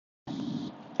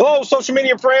Hello, social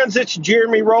media friends. It's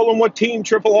Jeremy Rowland with Team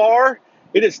Triple R.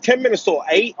 It is 10 minutes till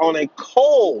 8 on a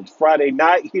cold Friday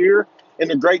night here in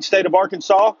the great state of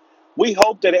Arkansas. We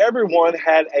hope that everyone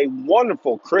had a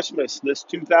wonderful Christmas this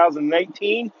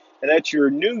 2018 and that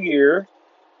your new year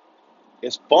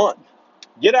is fun.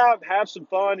 Get out, have some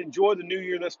fun, enjoy the new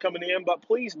year that's coming in, but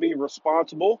please be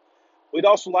responsible. We'd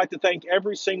also like to thank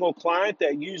every single client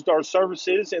that used our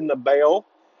services in the Bale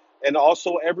and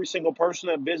also every single person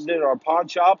that visited our pawn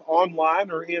shop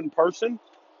online or in person.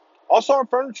 Also, our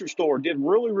furniture store did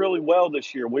really, really well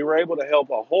this year. We were able to help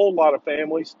a whole lot of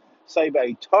families save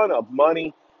a ton of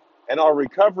money. And our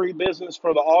recovery business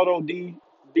for the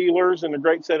dealers in the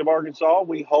great state of Arkansas,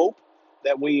 we hope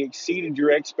that we exceeded your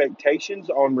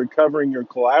expectations on recovering your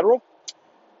collateral.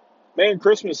 Man,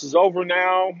 Christmas is over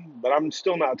now, but I'm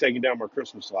still not taking down my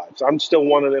Christmas lights. I'm still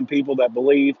one of them people that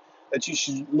believe that you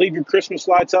should leave your Christmas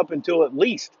lights up until at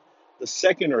least the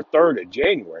 2nd or 3rd of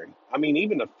January. I mean,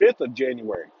 even the 5th of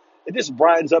January. It just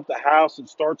brightens up the house and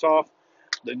starts off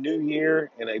the new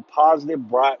year in a positive,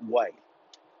 bright way.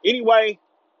 Anyway,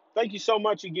 thank you so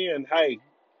much again. Hey,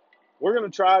 we're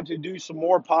going to try to do some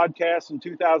more podcasts in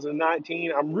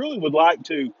 2019. I really would like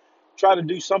to try to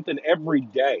do something every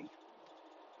day.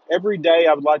 Every day,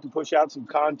 I would like to push out some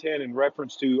content in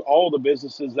reference to all the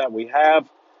businesses that we have,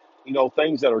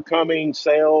 things that are coming,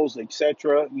 sales,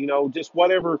 etc. Just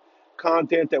whatever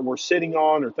content that we're sitting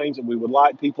on or things that we would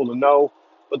like people to know.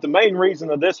 But the main reason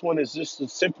of this one is just to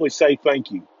simply say thank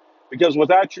you. Because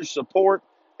without your support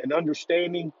and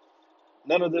understanding,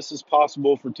 none of this is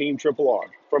possible for Team Triple R.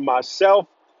 From myself,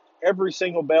 every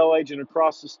single Bell agent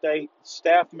across the state,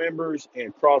 staff members, and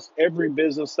across every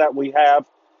business that we have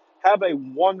a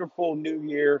wonderful new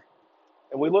year,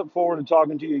 and we look forward to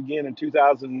talking to you again in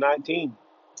 2019.